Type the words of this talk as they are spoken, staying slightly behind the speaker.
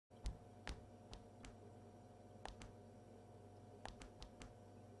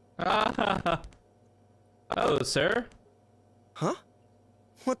Ah, hello, sir. Huh?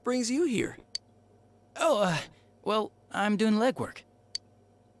 What brings you here? Oh, well, I'm doing legwork.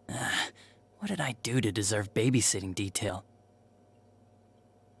 What did I do to deserve babysitting detail?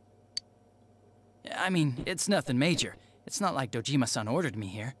 I mean, it's nothing major. It's not like Dojima-san ordered me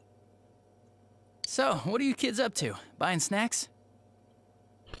here. So, what are you kids up to? Buying snacks?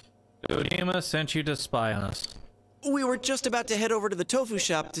 Dojima sent you to spy on us. We were just about to head over to the tofu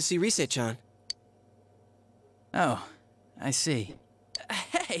shop to see Rise-chan. Oh, I see.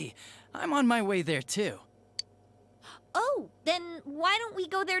 Hey, I'm on my way there too. Oh, then why don't we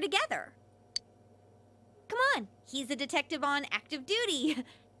go there together? Come on, he's a detective on active duty.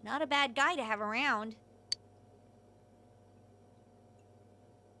 Not a bad guy to have around.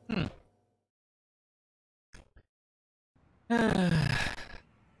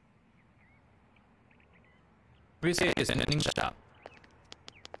 Rise is an ending shop.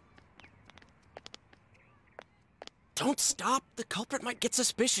 Don't stop. The culprit might get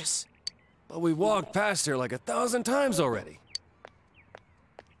suspicious. But we walked past her like 1,000 times already.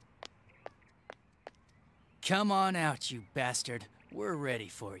 Come on out, you bastard. We're ready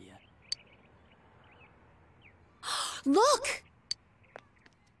for you. Look!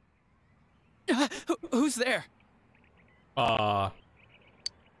 Who's there?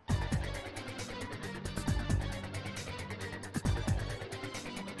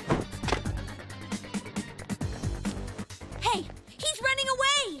 Hey, he's running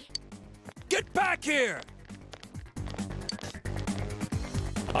away! Get back here!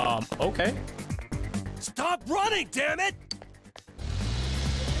 Okay. Stop running, damn it!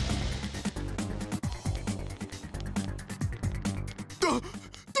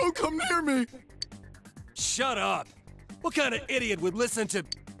 Don't come near me! Shut up! What kind of idiot would listen to...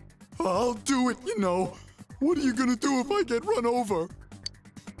 I'll do it, you know. What are you gonna do if I get run over?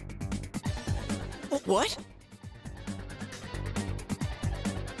 What?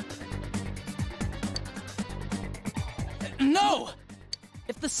 No!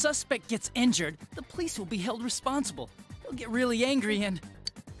 If the suspect gets injured, the police will be held responsible. They'll get really angry and...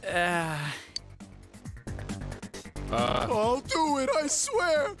 I'll do it, I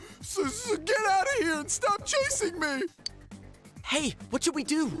swear! So get out of here and stop chasing me! Hey, what should we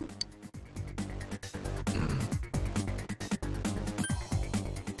do?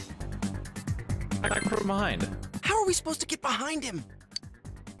 Back from behind. How are we supposed to get behind him?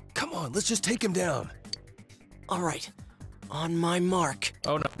 Come on, let's just take him down. All right. On my mark.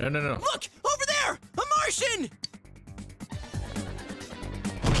 Oh, no. Look! Over there! A Martian!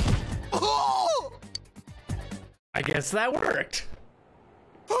 Oh! I guess that worked.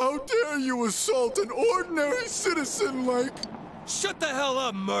 How dare you assault an ordinary citizen like... Shut the hell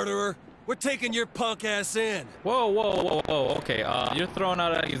up, murderer! We're taking your punk ass in. Whoa. Okay, you're throwing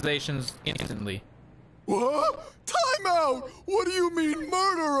out accusations instantly. What? Time out! What do you mean,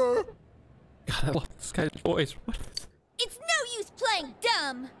 murderer? God, I love this guy's voice. What is... It's no use playing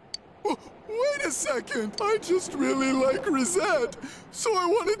dumb! Wait a second. I just really like Rosette, so I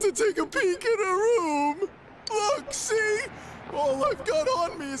wanted to take a peek in her room. Look, see? All I've got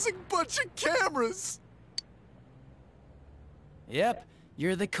on me is a bunch of cameras. Yep,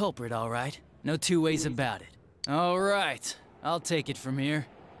 you're the culprit, all right. No two ways about it. All right, I'll take it from here.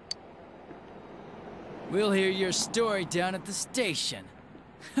 We'll hear your story down at the station.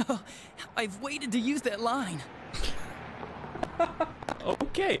 I've waited to use that line.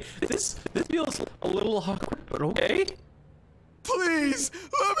 Okay, this feels a little awkward, but okay. Please,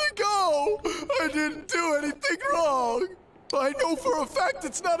 let me go! I didn't do anything wrong! I know for a fact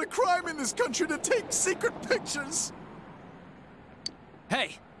it's not a crime in this country to take secret pictures!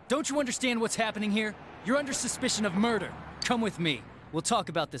 Hey, don't you understand what's happening here? You're under suspicion of murder. Come with me. We'll talk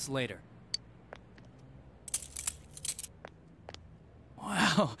about this later.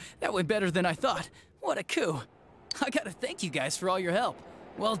 Wow, that went better than I thought. What a coup. I gotta thank you guys for all your help.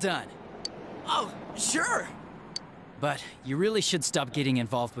 Well done. Oh, sure. But you really should stop getting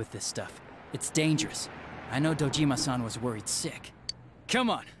involved with this stuff. It's dangerous. I know Dojima-san was worried sick. Come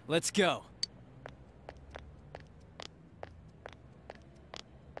on, let's go.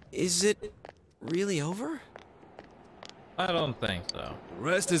 Is it really over? I don't think so. The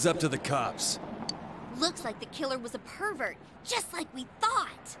rest is up to the cops. Looks like the killer was a pervert, just like we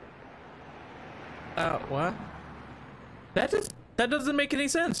thought. What? That doesn't make any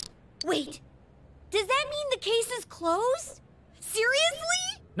sense. Wait, does that mean the case is closed?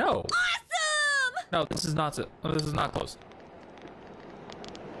 Seriously? No. Awesome! No, this is not close.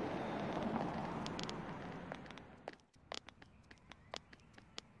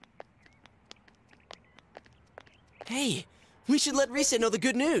 Hey, We should let Rise know the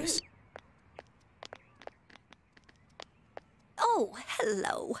good news. Oh,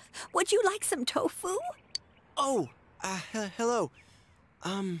 hello. Would you like some tofu? Oh, hello.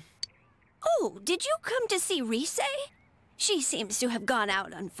 Oh, did you come to see Rise? She seems to have gone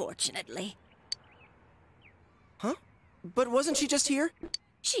out, unfortunately. Huh? But wasn't she just here?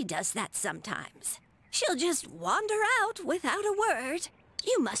 She does that sometimes. She'll just wander out without a word.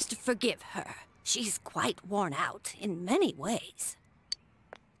 You must forgive her. She's quite worn out in many ways.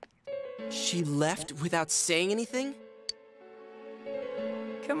 She left without saying anything?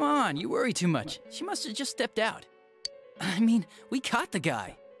 Come on, you worry too much. She must have just stepped out. I mean, we caught the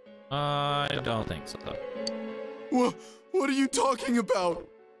guy. I don't think so. What are you talking about?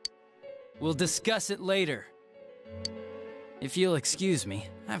 We'll discuss it later. If you'll excuse me,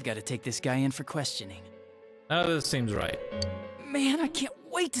 I've got to take this guy in for questioning. Oh, this seems right. Man, I can't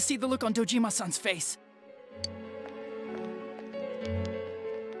wait to see the look on Dojima-san's face.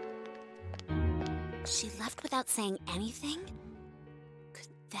 She left without saying anything? Could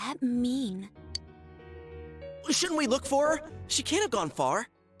that mean... Shouldn't we look for her? She can't have gone far.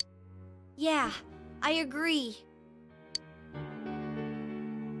 Yeah, I agree.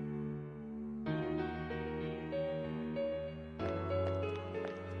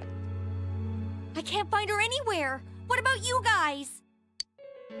 I can't find her anywhere. What about you guys?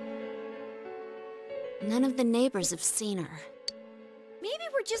 None of the neighbors have seen her. Maybe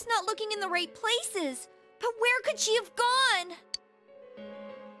we're just not looking in the right places. But where could she have gone?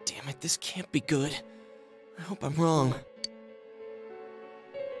 Damn it, this can't be good. I hope I'm wrong.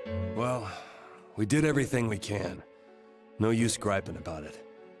 Well, we did everything we can. No use griping about it.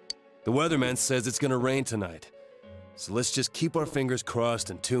 The weatherman says it's gonna rain tonight. So let's just keep our fingers crossed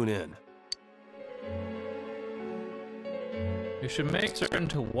and tune in. You should make certain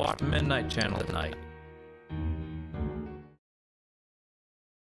to watch Midnight Channel at night.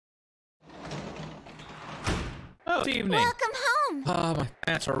 Oh, good evening. Welcome home. Ah, my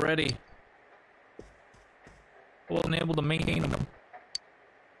plants are ready. I wasn't able to maintain them.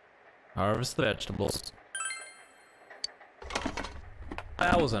 Harvest the vegetables.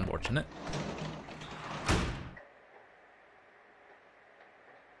 That was unfortunate.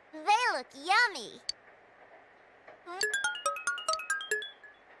 They look yummy.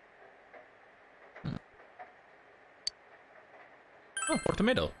 Oh, poor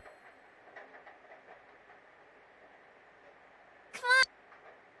tomato. Come on.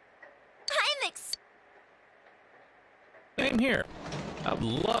 Same here. I'd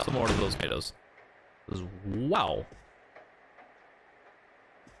love some more of those tomatoes. Wow.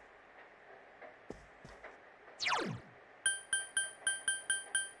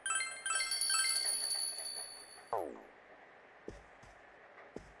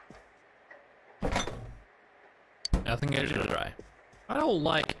 Nothing gets dry. I don't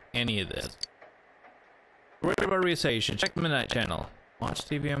like any of this. Worried about Rise. Check the Midnight Channel. Watch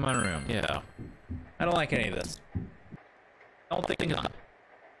TV in my room. Yeah. I don't like any of this. Don't think it's done.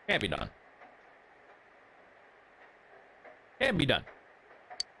 Can't be done. Can't be done.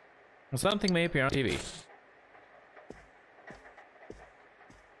 Something may appear on TV.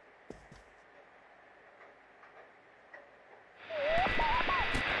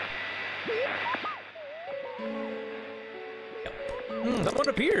 Someone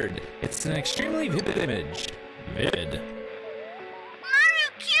appeared. It's an extremely vivid image. Vivid. Maru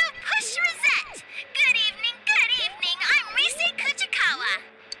Q, push Rosette! Good evening, I'm Rise Kuchikawa.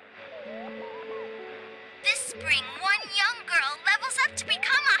 This spring, one young girl levels up to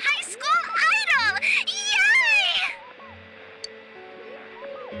become a high school idol! Yay!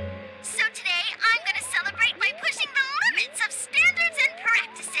 So today, I'm gonna celebrate by pushing the limits of standards and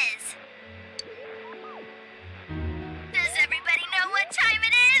practices. Does everybody know what time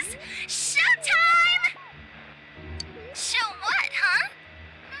it is? Showtime! Show what, huh?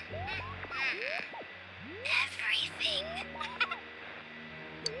 Everything.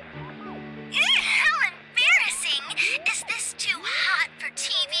 How embarrassing! Is this too hot for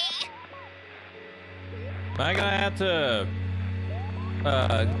TV? Am I gonna have to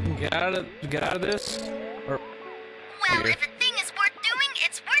get out of this? Or Well, if a thing is worth doing,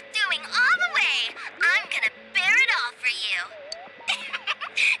 it's worth doing all the way. I'm gonna bear it all for you.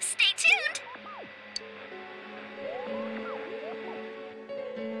 Stay tuned.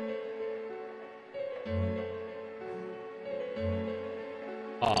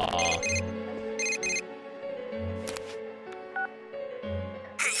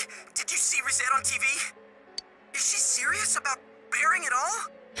 Hey, did you see Rosette on TV? Is she serious about bearing it all?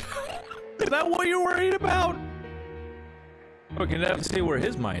 is that what you're worried about? We can definitely see where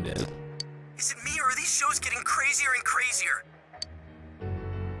his mind is. Is it me or are these shows getting crazier and crazier?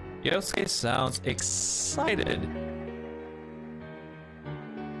 Yosuke sounds excited.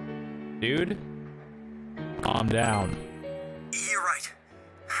 Dude, calm down. You're right.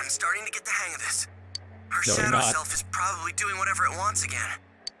 I'm starting to get the hang of this. Our No, you're shadow not. self is probably doing whatever it wants again.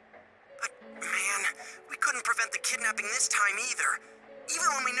 But, man, we couldn't prevent the kidnapping this time either, even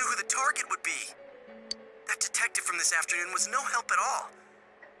when we knew who the target would be. That detective from this afternoon was no help at all.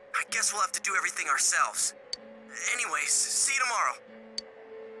 I guess we'll have to do everything ourselves. Anyways, see you tomorrow.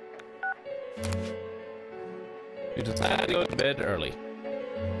 You decided to go to bed early.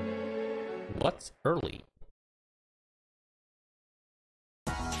 What's early?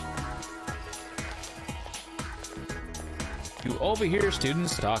 You overhear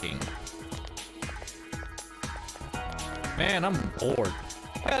students talking. Man, I'm bored.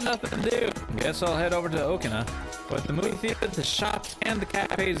 I got nothing to do. Guess I'll head over to Okina. With the movie theater, the shops, and the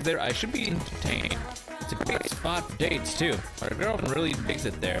cafes there, I should be entertained. It's a great spot for dates, too. My girlfriend really digs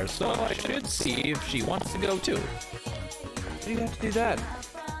it there, so I should see if she wants to go, too. Why do you have to do that?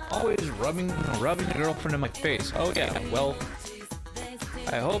 Always rubbing your girlfriend in my face. Oh, yeah, well...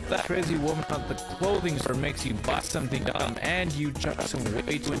 I hope that crazy woman at the clothing store makes you buy something dumb and you chug some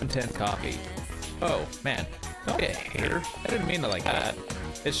way too intense coffee. Oh, man. Don't be a hater. I didn't mean it like that.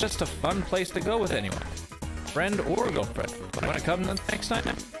 It's just a fun place to go with anyone. Friend or girlfriend. Wanna come next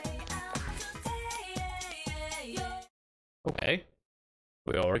time? Okay.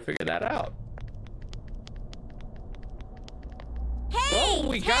 We already figured that out. Hey, Oh,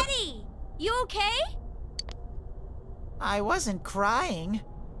 we got- Teddy! You okay? I wasn't crying.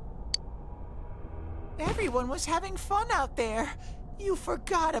 Everyone was having fun out there. You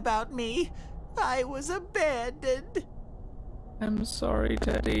forgot about me. I was abandoned. I'm sorry,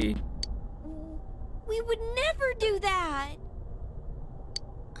 Teddy. We would never do that.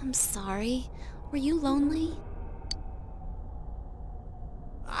 I'm sorry. Were you lonely?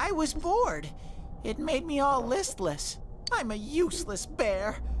 I was bored. It made me all listless. I'm a useless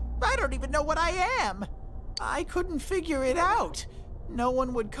bear. I don't even know what I am. I couldn't figure it out. No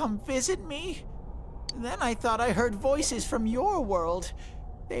one would come visit me. Then I thought I heard voices from your world.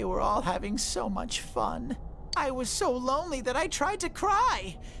 They were all having so much fun. I was so lonely that I tried to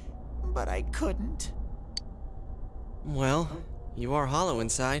cry, but I couldn't. Well, you are hollow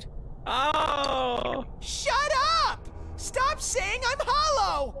inside. Oh! Shut up! Stop saying I'm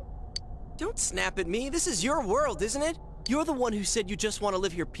hollow! Don't snap at me. This is your world, isn't it? You're the one who said you just want to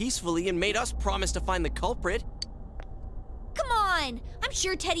live here peacefully and made us promise to find the culprit. Come on! I'm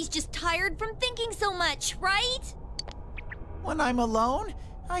sure Teddy's just tired from thinking so much, right? When I'm alone,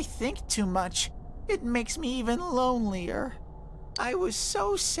 I think too much. It makes me even lonelier. I was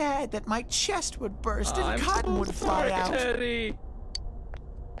so sad that my chest would burst and I'm cotton so would fly sorry, out. Teddy.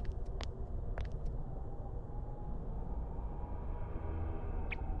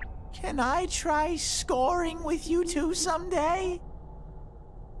 Can I try scoring with you two someday?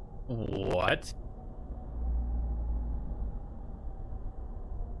 What?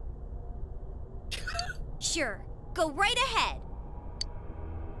 Sure. Go right ahead.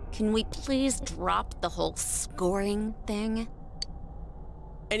 Can we please drop the whole scoring thing?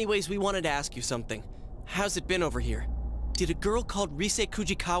 Anyways, we wanted to ask you something. How's it been over here? Did a girl called Rise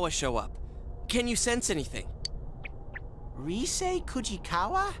Kujikawa show up? Can you sense anything? Rise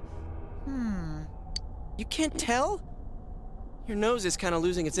Kujikawa? You can't tell? Your nose is kind of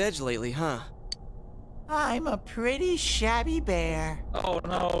losing its edge lately, huh? I'm a pretty shabby bear. Oh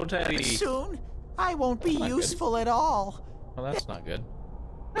no, Teddy. Soon, I won't be Not good. useful at all. Well, that's not good.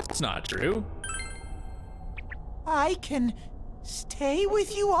 That's not true. I can stay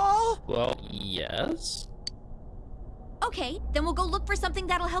with you all? Well, yes. Okay, then we'll go look for something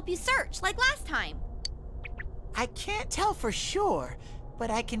that'll help you search, like last time. I can't tell for sure, but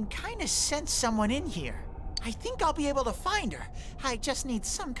I can kind of sense someone in here. I think I'll be able to find her. I just need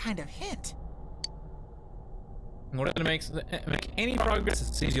some kind of hint. In order to make any progress,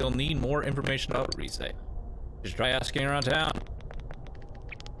 it seems you'll need more information about Rise. Just try asking around town.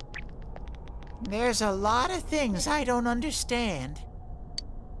 There's a lot of things I don't understand.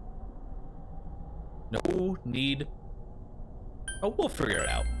 No need. Oh, we'll figure it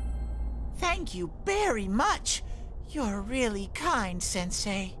out. Thank you very much. You're really kind,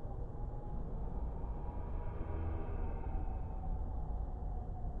 Sensei.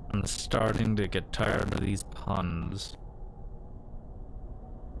 I'm starting to get tired of these puns.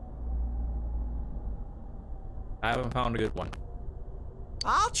 I haven't found a good one.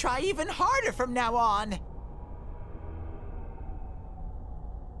 I'll try even harder from now on.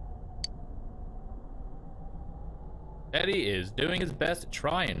 Eddie is doing his best to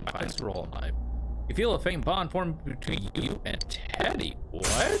try and find his roll knife. You feel a faint bond form between you and Teddy.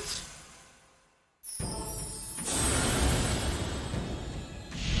 What?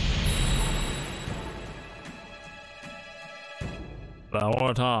 Thou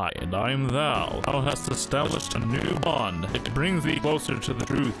art I, and I am thou. Thou hast established a new bond. It brings thee closer to the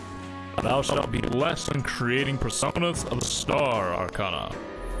truth. Thou shalt be blessed in creating personas of the Star Arcana.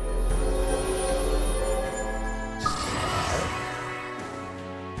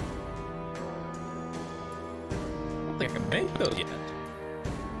 I don't think I can make those yet.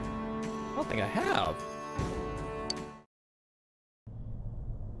 I don't think I have.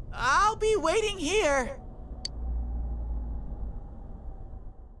 I'll be waiting here.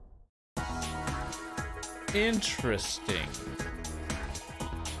 Interesting.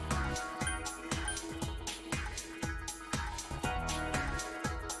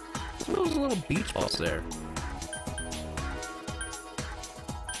 Those little beach balls there.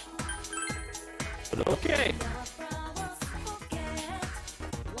 But okay.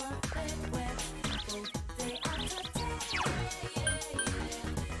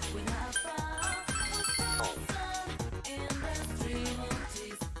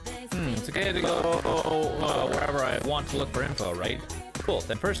 It's okay to go wherever I want to look for info, right? Cool,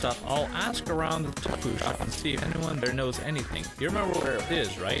 then first off, I'll ask around the tofu shop and see if anyone there knows anything. You remember where it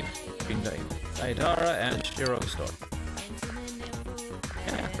is, right? Between Daidara and Shiro store.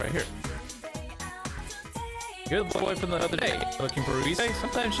 Yeah, right here. You're the boy from the other day, looking for Rise?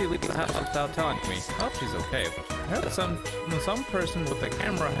 Sometimes she leaves the house without telling me. I hope she's okay. I heard that some person with a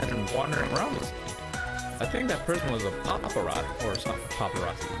camera had been wandering around this thing. I think that person was a paparazzi, or something,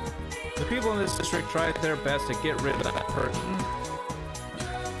 paparazzi. The people in this district tried their best to get rid of that person.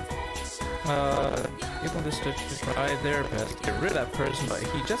 People in this district tried their best to get rid of that person, but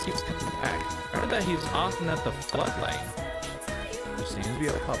he just keeps coming back. I heard that he's often at the floodlight. There seems to be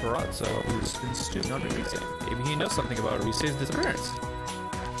a paparazzo who's been stewing on Rise. Maybe he knows something about Rise's disappearance.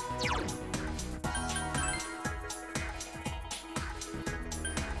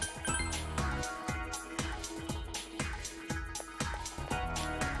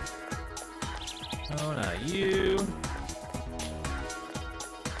 Oh, not you.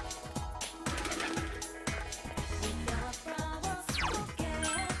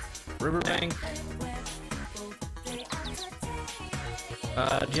 Riverbank.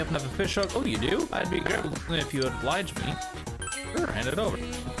 Do you happen to have a fish hook? Oh, you do? I'd be grateful if you would oblige me. Sure, hand it over.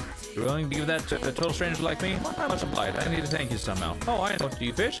 You're willing to give that to a total stranger like me? Well, not much obliged. I need to thank you somehow. Oh, I know. Do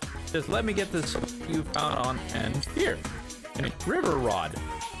you fish? Just let me get this you found on and here. A river rod.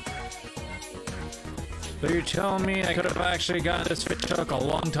 So you're telling me I could have actually gotten this fish hook a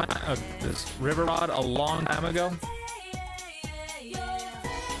long time, this river rod a long time ago?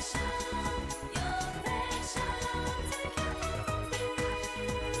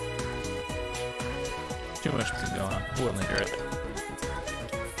 Too much going on. Who wouldn't hear it?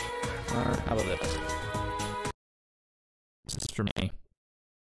 Or how about this? This is for me.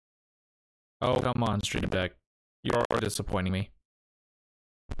 Oh, come on, Stream Deck. You're disappointing me.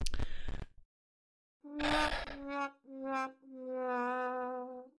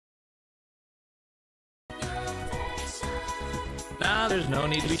 Nah, there's no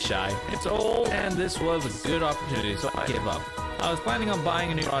need to be shy. It's old, and this was a good opportunity, so I gave up. I was planning on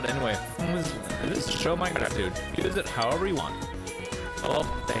buying a new rod anyway. This is to show my gratitude. Use it however you want. Oh,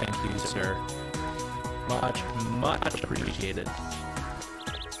 thank you, sir. Much, much appreciated.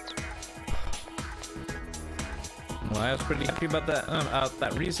 Well, I was pretty happy about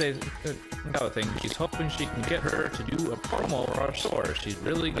that Rise thing. She's hoping she can get her to do a promo for our store. She's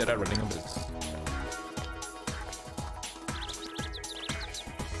really good at running a business.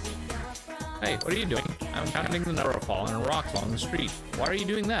 Hey, what are you doing? I'm counting the number of fallen rocks along the street. Why are you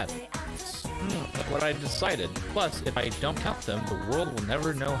doing that? It's what I decided. Plus, if I don't count them, the world will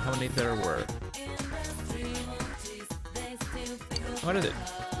never know how many there were. What is it?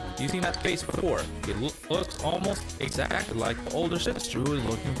 You've seen that face before. It looks almost exactly like the older sister who is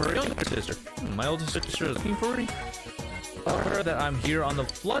looking for her younger sister. My older sister is looking for me. Tell her that I'm here on the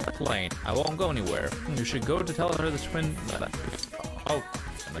floodplain. I won't go anywhere. You should go to tell her the twin... Oh,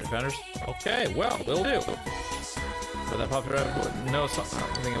 somebody found her. Okay, well, will do. But that popular would know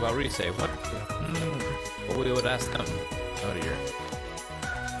something about Rise. What? What we would ask them. Out of here.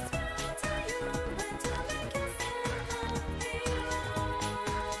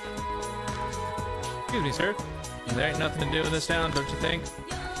 Excuse me, sir. There ain't nothing to do in this town, don't you think?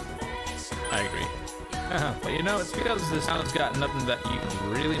 I agree. But you know, it's because this town's got nothing that you can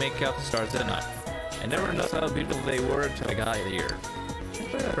really make out the stars at night. I never noticed how beautiful they were until I got here.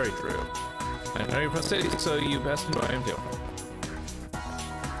 That's very true. I know you're from the city, so you best enjoy him too.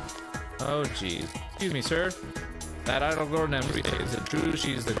 Oh, jeez. Excuse me, sir. That idol girl named Rita, is it true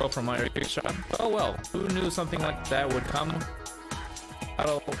she's the girl from my big shop? Oh well, who knew something like that would come out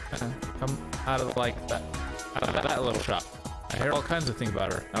of that little shop? I hear all kinds of things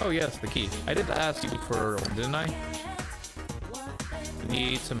about her. Oh yes, the key. I did ask you for one, didn't I? You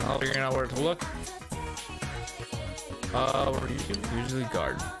need some help figuring out where to look? Where do you usually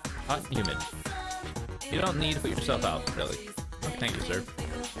guard? Hot and humid. You don't need to put yourself out, really. Oh, thank you, sir.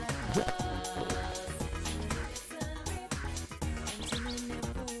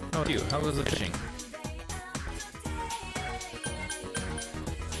 Oh, you. How was the fishing?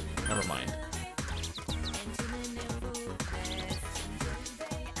 Never mind.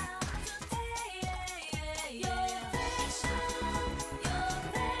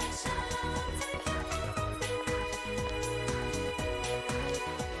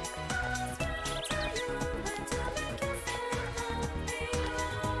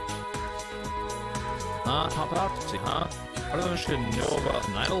 Hop out, see, huh? Part of them should know about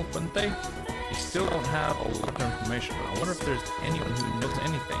an idol, wouldn't they? They still don't have a lot of information. I wonder if there's anyone who knows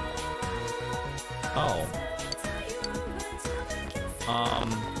anything. Oh.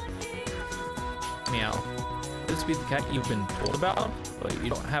 Meow. This be the cat you've been told about, but you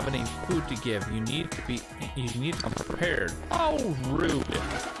don't have any food to give. You need to come prepared. Oh, rude.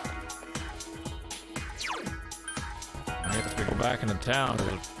 I guess we go back into town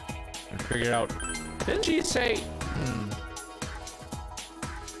and figure out. Didn't she say?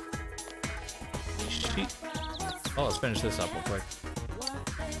 Oh, let's finish this up real quick.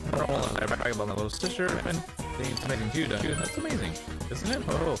 I brag about my little sister and things making you, don't you? That's amazing, isn't it?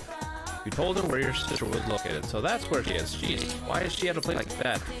 Oh, you told her where your sister was located, so that's where she is. Jeez, why does she have to play like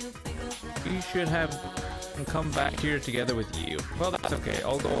that? You should have come back here together with you. Well, that's okay.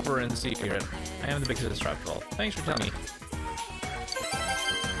 I'll go over and see her. I am the big sister after all. Thanks for telling me.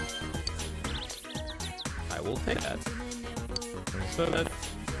 I will take that. So that,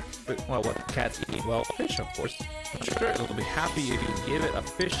 well, what cats eat? Well, fish, of course. I'm sure it will be happy if you give it a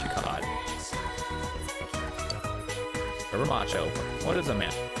fish you caught. A macho. What is a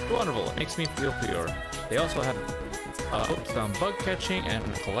man? Wonderful. It makes me feel pure. They also have books on bug catching and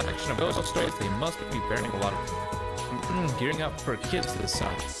a collection of ghost stories. They must be bearing a lot of gearing up for kids this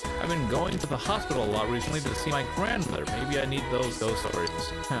summer. I've been going to the hospital a lot recently to see my grandmother. Maybe I need those ghost stories.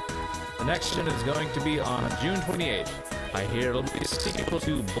 The next gen is going to be on June 28th. I hear it'll be a sequel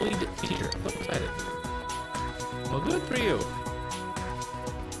to Bullied Teacher. I'm so excited. Well, good for you.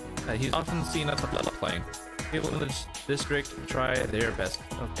 He's often seen at the level playing. People in the district try their best.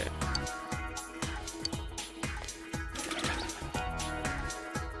 Okay.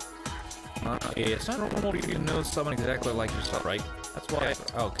 It's not normal for you to know someone exactly like yourself, right? That's why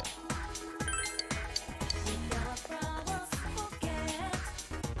okay.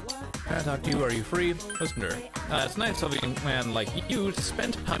 Can I talk to you? Are you free? Listen to her. It's nice of a man like you to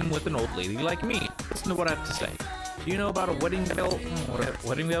spend time with an old lady like me. Listen to what I have to say. Do you know about a wedding veil? What a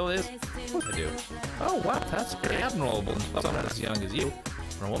wedding veil is? Of course I do. Oh wow, that's very admirable in someone as young as you.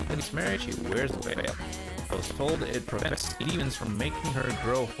 When a woman gets married, she wears a veil. I was told it prevents demons from making her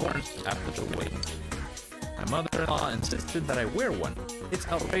grow horns after the wedding. My mother-in-law insisted that I wear one. It's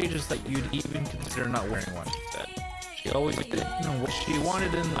outrageous that you'd even consider not wearing one, she said. She always did what she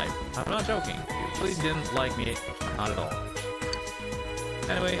wanted in life. I'm not joking. She really didn't like me, not at all.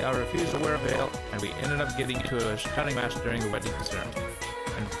 Anyway, I refused to wear a veil, and we ended up getting into a shouting match during the wedding ceremony.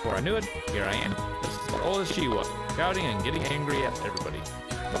 And before I knew it, here I am, just as old as she was, shouting and getting angry at everybody.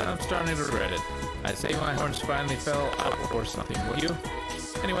 But I'm starting to regret it. I'd say my horns finally fell out or something, would you?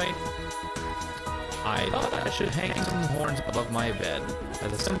 Anyway, I thought I should hang some horns above my bed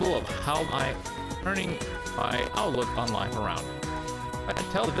as a symbol of how I'm turning my outlook on life around. I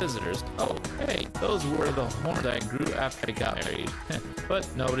tell the visitors, oh, hey, those were the horns I grew after I got married. But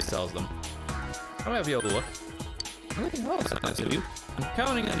nobody sells them. I might be able to look. Really? Oh, that's nice of you. I'm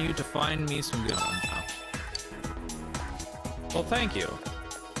counting on you to find me some good ones now. Well, thank you.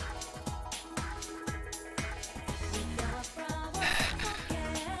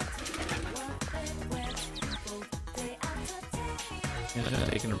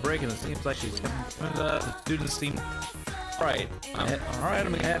 Taking a break, and it seems like she's coming. The students seem right. Alright,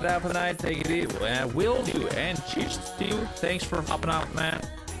 I'm gonna head out for the night. Take it easy. And will do. And cheers to you. Thanks for popping out, man.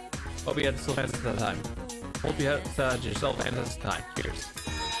 Hope you had yourself a fantastic time. Hope you had yourself a fantastic time. Cheers.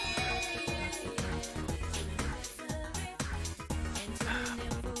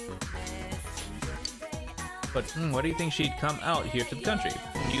 But what do you think she'd come out here to the country?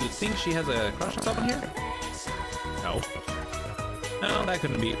 Do you think she has a crush on someone here? No. No, that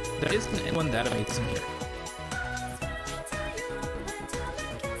couldn't be. There isn't anyone that amazing here.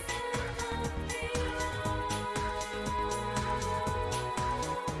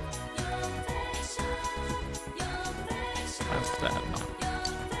 that?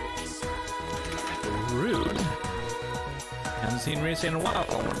 Rude. Haven't seen Risa in a while.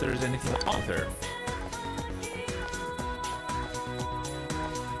 I wonder if there's anything wrong with her.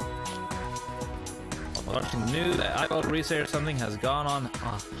 Watching the news that I thought Risa or something has gone on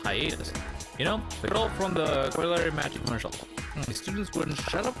a hiatus. You know, the girl from the Corollary Magic commercial. The students wouldn't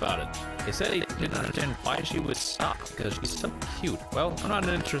shut up about it. They said they didn't understand why she would stop because she's so cute. Well, I'm not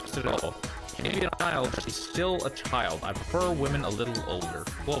interested at all. Maybe a child, but she's still a child. I prefer women a little older.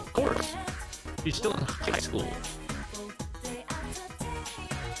 Well, of course. She's still in high school.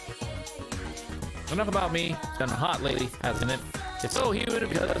 Enough about me. It's been hot lately, hasn't it? It's so humid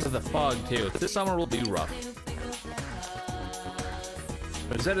because of the fog, too. This summer will be rough.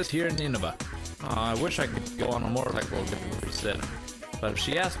 Rosetta's here in Nineveh. I wish I could go on a motorcycle with Rosetta. But if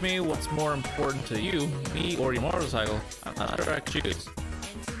she asks me what's more important to you, me or your motorcycle, I'm not sure I could choose.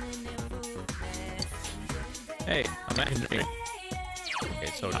 Hey, I'm not here.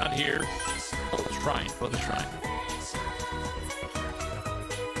 Okay, so not here. Oh, the shrine. Oh, the shrine.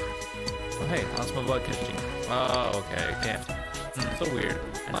 Oh, hey, lost my blood catching. Oh, okay, I can't. So weird.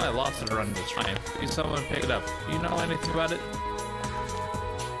 I know I lost it around the shrine. Please someone pick it up. Do you know anything about it?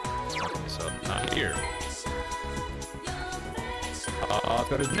 Okay, so not here.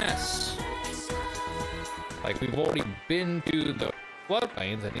 Go to Ness. Like we've already been to the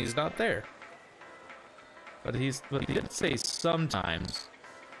floodplains and he's not there. But he did say sometimes.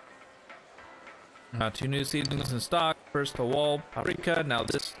 2 new seedlings in stock. First a wall, paprika. Now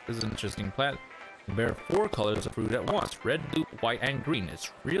this is an interesting plant. You bear 4 colors of fruit at once: red, blue, white, and green.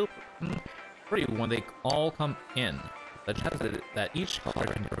 It's real pretty when they all come in. Legend has it that each color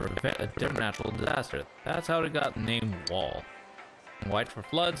can prevent a different natural disaster. That's how it got named wall. White for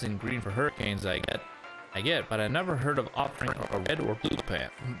floods and green for hurricanes. I get, but I never heard of offering a red or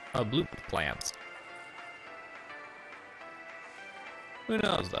blue plants. Who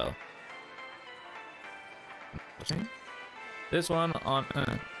knows though? This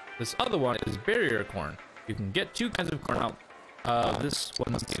other one is barrier corn. You can get 2 kinds of corn out of this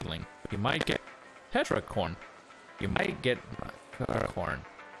one seedling. You might get tetracorn. You might get corn.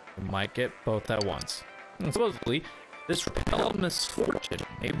 You might get both at once. And supposedly, this repel misfortune.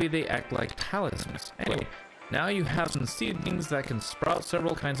 Maybe they act like talismans. Anyway, now you have some seedlings that can sprout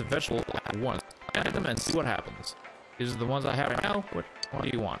several kinds of vegetables at once. Plant them and see what happens. These are the ones I have right now. Which one do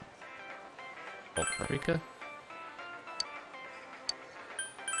you want? Oh, paprika.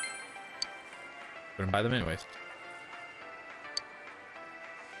 We're gonna buy them anyways.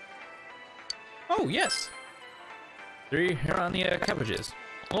 Oh, yes! 3 Herania cabbages.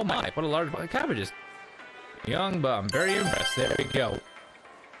 Oh my, what a large bunch of cabbages. Young, but I'm very impressed. There we go.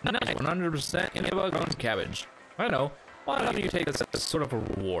 Nice, 100% Nineveh grown cabbage. I know. Why don't you take this as sort of a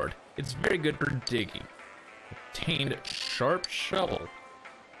reward? It's very good for digging. Obtained sharp shovel.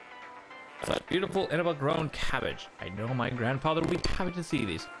 That's a beautiful Nineveh grown cabbage. I know my grandfather would be happy to see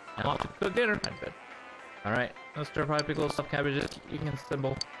these. I'll have to cook dinner, I bet. Alright, let's stir fry pickles, stuffed cabbages. You can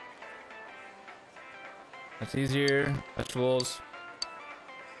assemble. That's easier. Vegetables.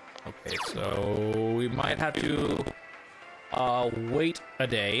 Okay, so we might have to wait a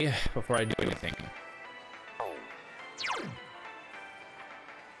day before I do anything.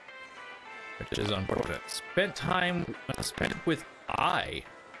 Which is unfortunate. Spent with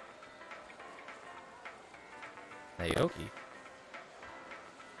Naoki.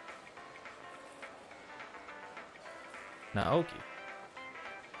 Naoki.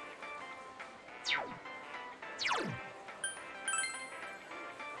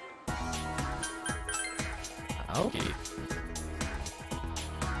 Naoki.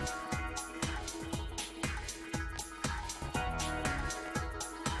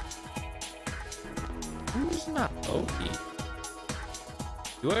 Who's Naoki?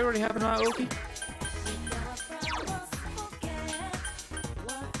 Do I already have a Naoki?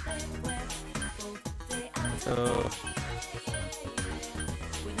 So...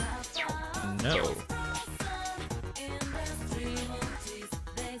 no.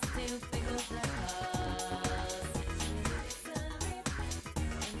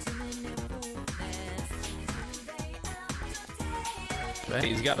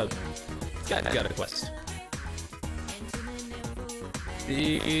 He's got a quest.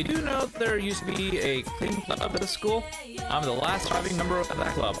 Did you know there used to be a cleaning club at the school? I'm the last surviving member of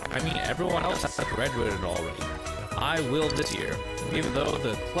that club. I mean, everyone else has graduated already. I will this year. Even though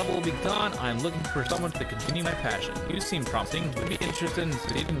the club will be gone, I'm looking for someone to continue my passion. You seem promising. Would you be interested in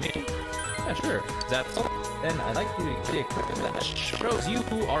succeeding me? Yeah, sure. Is that so? Then I'd like you to get equipment that shows you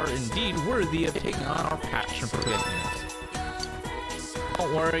are indeed worthy of taking on our passion for business.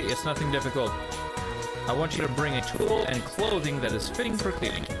 Don't worry, it's nothing difficult. I want you to bring a tool and clothing that is fitting for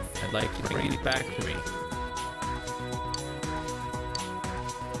cleaning. I'd like you to bring it back to me.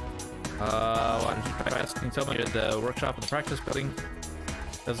 Why don't you try asking someone at the workshop in the practice building?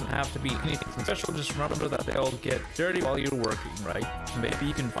 Doesn't have to be anything special, just remember that they'll get dirty while you're working, right? Maybe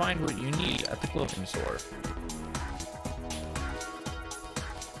you can find what you need at the clothing store.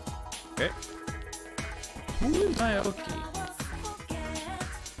 Okay. Who is Naoki?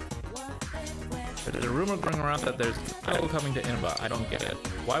 There's a rumor going around that there's an idol coming to Inaba. I don't get it.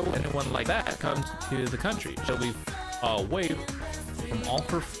 Why would anyone like that come to the country? She'll be away from all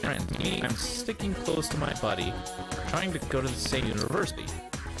her friends. Me, I'm sticking close to my buddy, trying to go to the same university.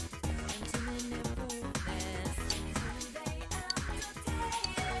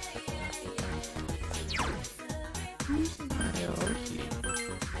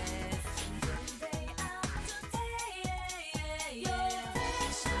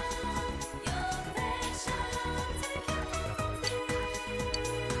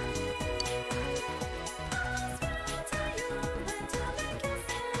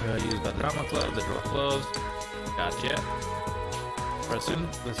 Used by the drama club, the door closed. Gotcha. Person,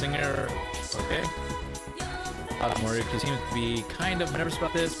 the singer, okay. Moriyuki seems to be kind of nervous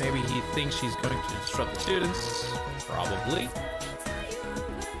about this. Maybe he thinks she's going to disrupt the students. Probably.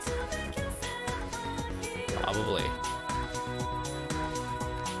 Probably.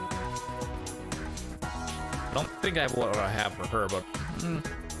 I don't think I have what I have for her, but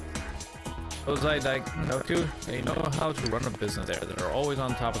Ozai Dainoku, they know how to run a business there. They're always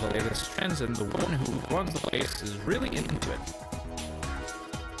on top of the latest trends, and the one who runs the place is really into it.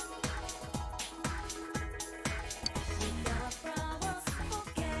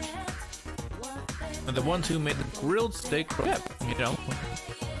 And the ones who made the grilled steak croquette, you know,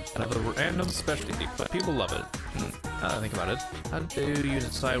 kind of a random specialty, but people love it. Now that I think about it, how do you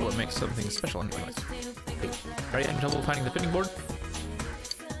decide what makes something special anyways? Are you having trouble finding the fitting board?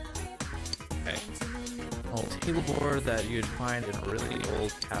 Okay. Old table board that you'd find in a really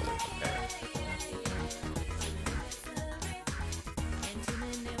old cabinet. Okay.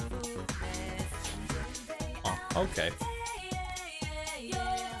 Oh, okay.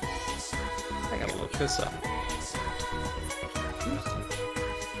 I gotta look this up.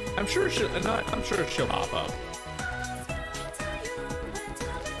 I'm sure she'll pop up.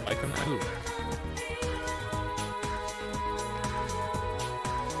 I can move.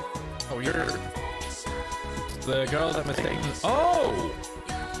 Oh, you're the girl that mistaken. Oh!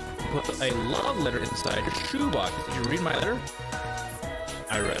 Put a love letter inside your shoebox. Did you read my letter?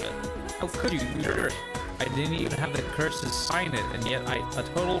 I read it. How could you? I didn't even have the courage to sign it, and yet a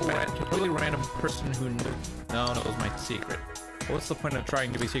totally random person who knows my secret. What's the point of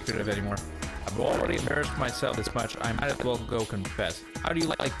trying to be secretive anymore? I've already embarrassed myself this much. I might as well go confess. How do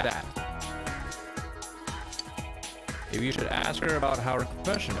you like that? Maybe you should ask her about how her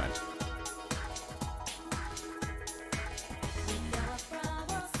confession went.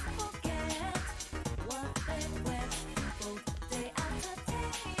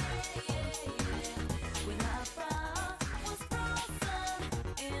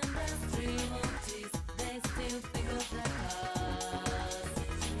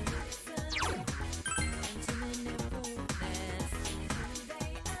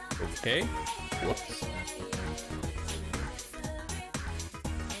 Okay. Whoops.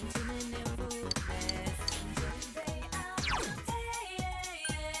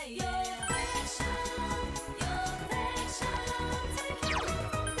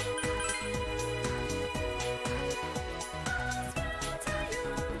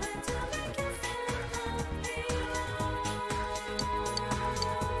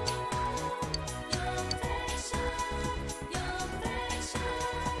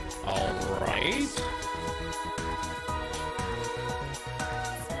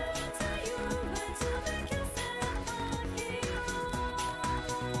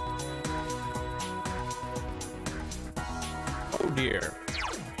 Oh dear.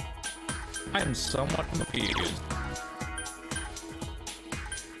 I'm somewhat confused.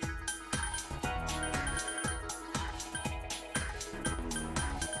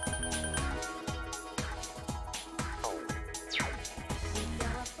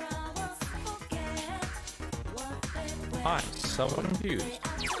 I'm somewhat confused.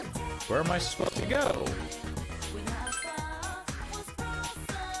 Where am I supposed to go?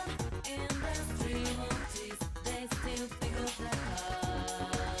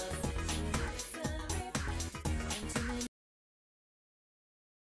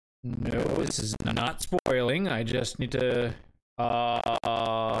 No, this is not spoiling. I just need to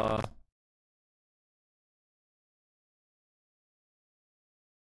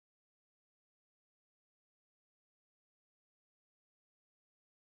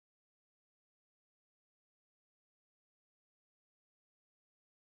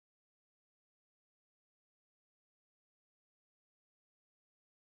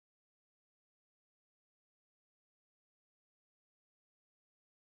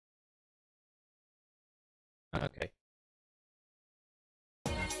Okay.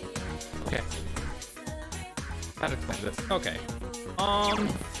 Okay. How to explain this? Okay.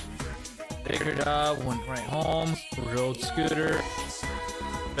 Did your job, went right home, rode scooter,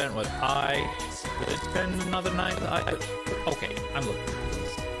 spent with did spend another night with okay, I'm looking for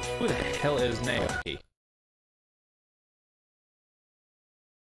this. Who the hell is Naoki?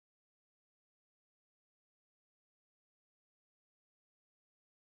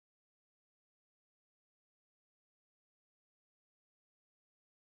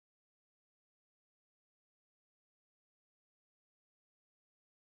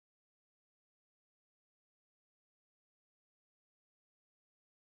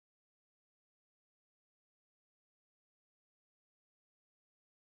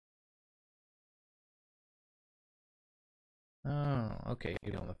 Oh, okay,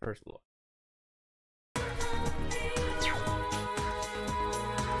 you're on the first floor.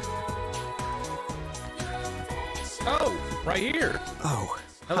 Oh, right here. Oh,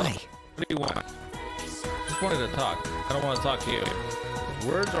 hello. hi. What do you want? Just wanted to talk. I don't want to talk to you.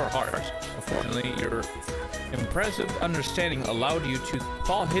 Words are harsh. Unfortunately, your impressive understanding allowed you to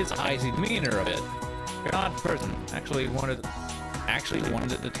follow his icy demeanor a bit. You're an odd person. Actually wanted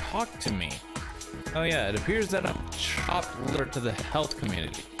to talk to me. Oh yeah, it appears that I'm chopped liver to the health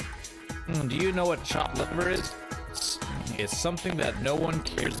community. Do you know what chopped liver is? It's something that no one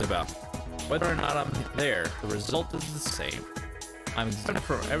cares about. Whether or not I'm there, the result is the same. I'm exempt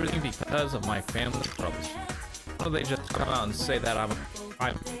from everything because of my family's troubles. Why don't they just come out and say that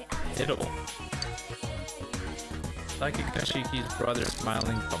I'm hittable? Psychic Kashiki's brother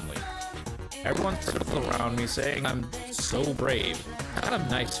smiling dumbly. Everyone circles around me saying I'm so brave. Kind of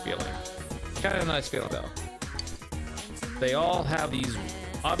nice feeling. Kind of nice feeling though. They all have these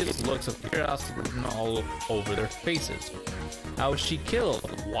obvious looks of curiosity written all over their faces. How was she killed?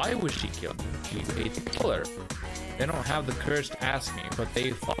 Why was she killed? You hate to kill her. They don't have the courage to ask me, but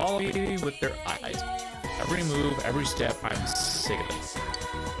they follow me with their eyes. Every move, every step, I'm sick of it.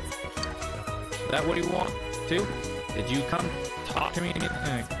 Is that what you want, too? Did you come talk to me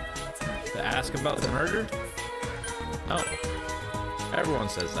to ask about the murder? No. Everyone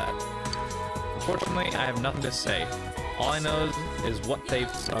says that. Unfortunately, I have nothing to say. All I know is what they've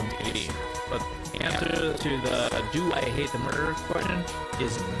said on TV. But the answer to the do I hate the murder question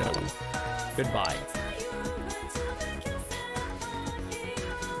is no. Goodbye.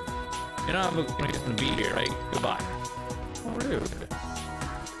 You're not going to be here, right? Goodbye. Oh, rude.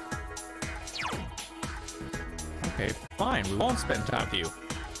 Okay, fine. We won't spend time with you.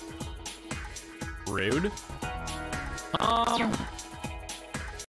 Rude.